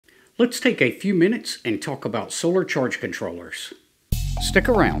Let's take a few minutes and talk about solar charge controllers. Stick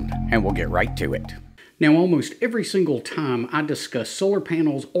around and we'll get right to it. Now, almost every single time I discuss solar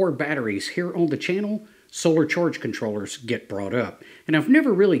panels or batteries here on the channel, solar charge controllers get brought up. And I've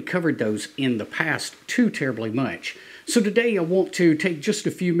never really covered those in the past too terribly much. So today I want to take just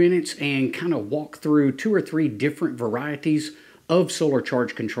a few minutes and kind of walk through 2 or 3 different varieties of solar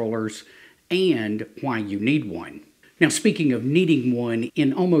charge controllers and why you need one. Now, speaking of needing one,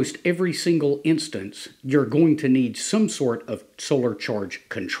 in almost every single instance, you're going to need some sort of solar charge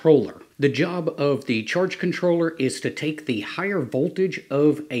controller. The job of the charge controller is to take the higher voltage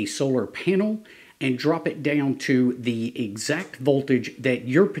of a solar panel and drop it down to the exact voltage that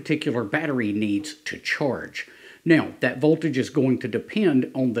your particular battery needs to charge. Now, that voltage is going to depend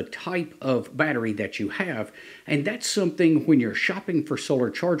on the type of battery that you have, and that's something when you're shopping for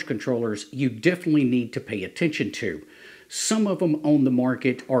solar charge controllers, you definitely need to pay attention to. Some of them on the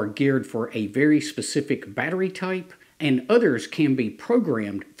market are geared for a very specific battery type, and others can be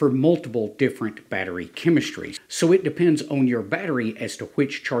programmed for multiple different battery chemistries. So it depends on your battery as to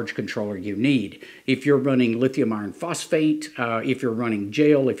which charge controller you need. If you're running lithium iron phosphate, if you're running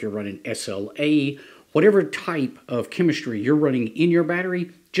gel, if you're running SLA, whatever type of chemistry you're running in your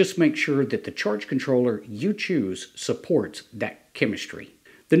battery, just make sure that the charge controller you choose supports that chemistry.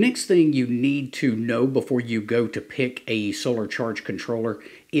 The next thing you need to know before you go to pick a solar charge controller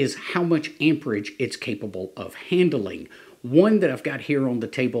is how much amperage it's capable of handling. One that I've got here on the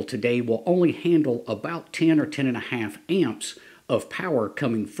table today will only handle about 10 or 10.5 amps of power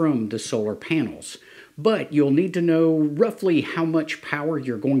coming from the solar panels. But you'll need to know roughly how much power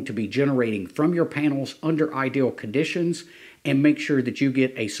you're going to be generating from your panels under ideal conditions, and make sure that you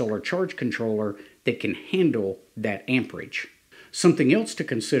get a solar charge controller that can handle that amperage. Something else to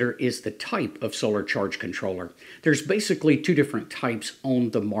consider is the type of solar charge controller. There's basically 2 different types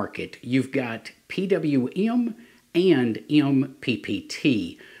on the market. You've got PWM and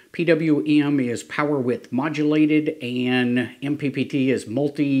MPPT. PWM is power width modulated, and MPPT is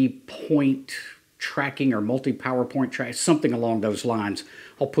multi-point tracking or multi-power point track, something along those lines.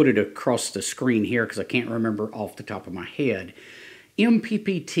 I'll put it across the screen here because I can't remember off the top of my head.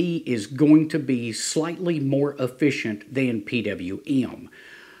 MPPT is going to be slightly more efficient than PWM.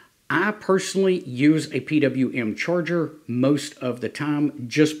 I personally use a PWM charger most of the time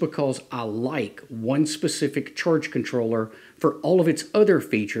just because I like one specific charge controller for all of its other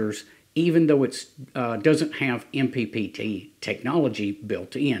features, even though it doesn't have MPPT technology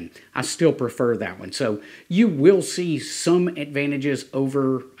built in. I still prefer that one. So you will see some advantages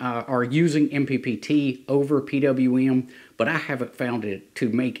over or using MPPT over PWM, but I haven't found it to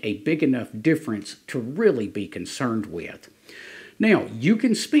make a big enough difference to really be concerned with. Now, you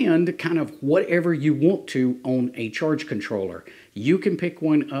can spend kind of whatever you want to on a charge controller. You can pick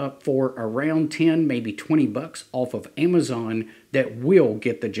one up for around 10, maybe 20 bucks off of Amazon that will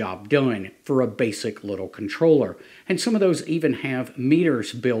get the job done for a basic little controller. And some of those even have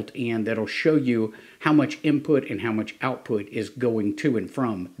meters built in that'll show you how much input and how much output is going to and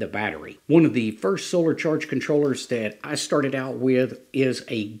from the battery. One of the first solar charge controllers that I started out with is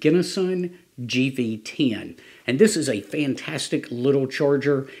a Genasun GV10. And this is a fantastic little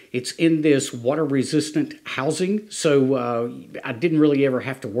charger. It's in this water-resistant housing, so I didn't really ever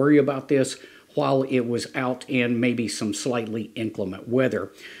have to worry about this while it was out in maybe some slightly inclement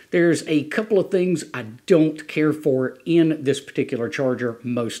weather. There's a couple of things I don't care for in this particular charger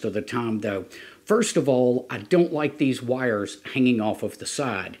most of the time, though. First of all, I don't like these wires hanging off of the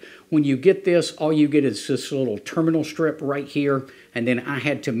side. When you get this, all you get is this little terminal strip right here, and then I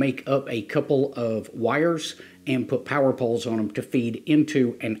had to make up a couple of wires and put power poles on them to feed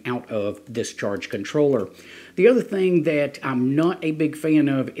into and out of this charge controller. The other thing that I'm not a big fan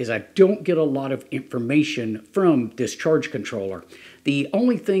of is I don't get a lot of information from this charge controller. The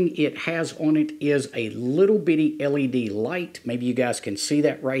only thing it has on it is a little bitty LED light. Maybe you guys can see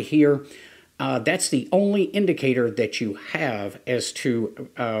that right here. That's the only indicator that you have as to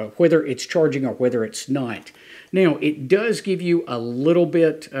whether it's charging or whether it's not. Now, it does give you a little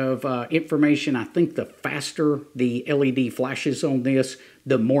bit of information. I think the faster the LED flashes on this,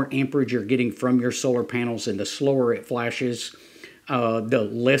 the more amperage you're getting from your solar panels, and the slower it flashes, the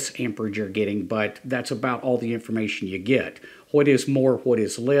less amperage you're getting, but that's about all the information you get. What is more, what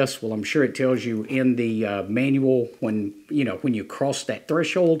is less? Well, I'm sure it tells you in the manual when you cross that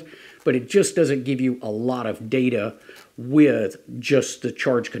threshold, but it just doesn't give you a lot of data with just the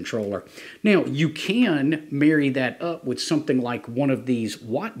charge controller. Now, you can marry that up with something like one of these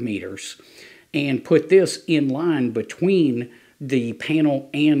watt meters and put this in line between the panel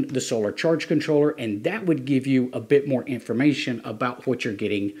and the solar charge controller, and that would give you a bit more information about what you're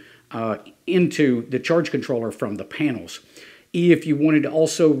getting into the charge controller from the panels. If you wanted to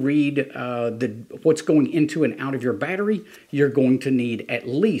also read what's going into and out of your battery, you're going to need at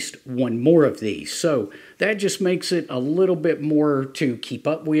least one more of these. So that just makes it a little bit more to keep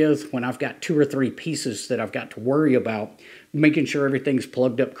up with when I've got 2 or 3 pieces that I've got to worry about, making sure everything's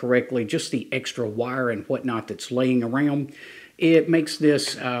plugged up correctly, just the extra wire and whatnot that's laying around. It makes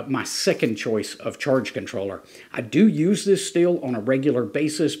this my second choice of charge controller. I do use this still on a regular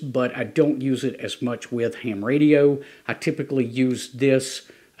basis, but I don't use it as much with ham radio. I typically use this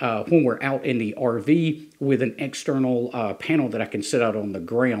when we're out in the RV with an external panel that I can sit out on the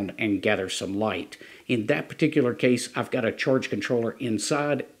ground and gather some light. In that particular case, I've got a charge controller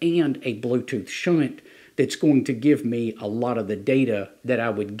inside and a Bluetooth shunt that's going to give me a lot of the data that I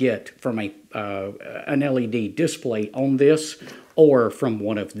would get from an LED display on this or from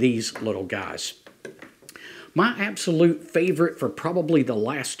one of these little guys. My absolute favorite for probably the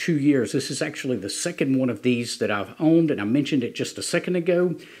last 2 years, this is actually the second one of these that I've owned, and I mentioned it just a second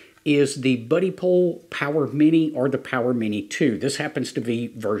ago, is the Buddypole Power Mini or the Power Mini 2. This happens to be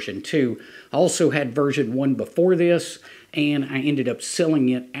version 2. I also had version 1 before this, and I ended up selling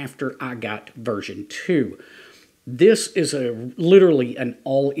it after I got version 2. This is literally an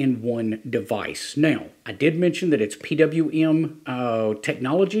all-in-one device. Now, I did mention that it's PWM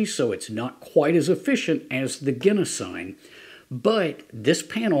technology, so it's not quite as efficient as the Genasun. But this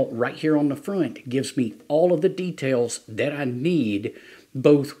panel right here on the front gives me all of the details that I need,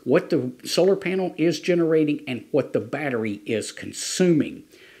 both what the solar panel is generating and what the battery is consuming.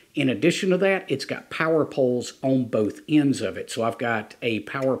 In addition to that, it's got power poles on both ends of it. So I've got a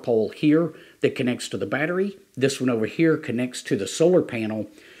power pole here that connects to the battery. This one over here connects to the solar panel.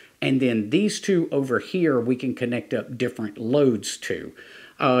 And then these two over here, we can connect up different loads to.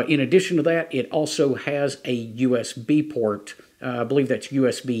 In addition to that, it also has a USB port. I believe that's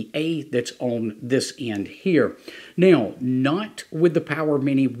USB-A that's on this end here. Now, not with the Power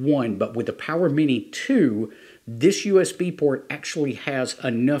Mini 1, but with the Power Mini 2, this USB port actually has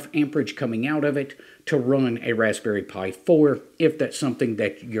enough amperage coming out of it to run a Raspberry Pi 4 if that's something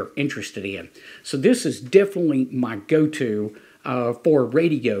that you're interested in. So this is definitely my go-to for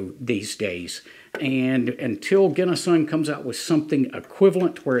radio these days. And until Genasun comes out with something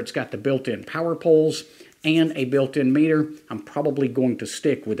equivalent where it's got the built-in power poles and a built-in meter, I'm probably going to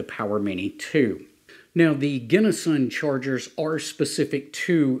stick with the Power Mini 2. Now, the Genasun chargers are specific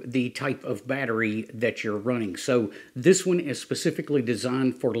to the type of battery that you're running. So this one is specifically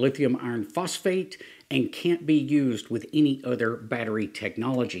designed for lithium iron phosphate and can't be used with any other battery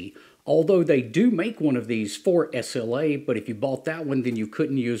technology. Although they do make one of these for SLA, but if you bought that one, then you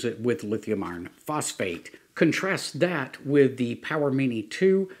couldn't use it with lithium iron phosphate. Contrast that with the Power Mini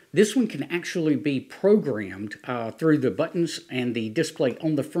 2. This one can actually be programmed through the buttons and the display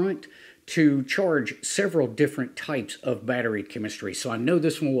on the front to charge several different types of battery chemistry. So I know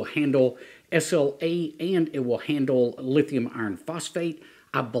this one will handle SLA and it will handle lithium iron phosphate.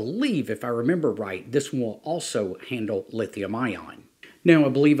 I believe, if I remember right, this one will also handle lithium ion. Now, I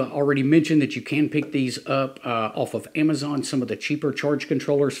believe I already mentioned that you can pick these up off of Amazon, some of the cheaper charge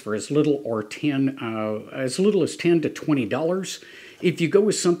controllers for as little as $10 to $20. If you go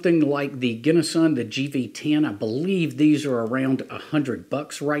with something like the Genasun, the GV10, I believe these are around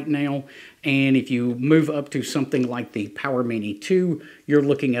 $100 right now. And if you move up to something like the Power Mini 2, you're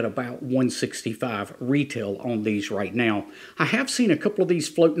looking at about $165 retail on these right now. I have seen a couple of these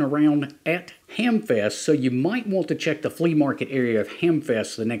floating around at Hamfest, so you might want to check the flea market area of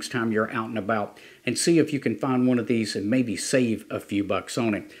Hamfest the next time you're out and about and see if you can find one of these and maybe save a few bucks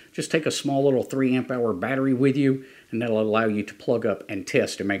on it. Just take a small little 3 amp hour battery with you, and that'll allow you to plug up and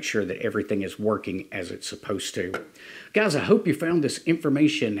test to make sure that everything is working as it's supposed to. Guys, I hope you found this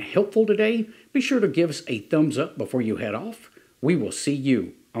information helpful today. Be sure to give us a thumbs up before you head off. We will see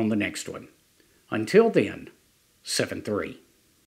you on the next one. Until then, 7-3.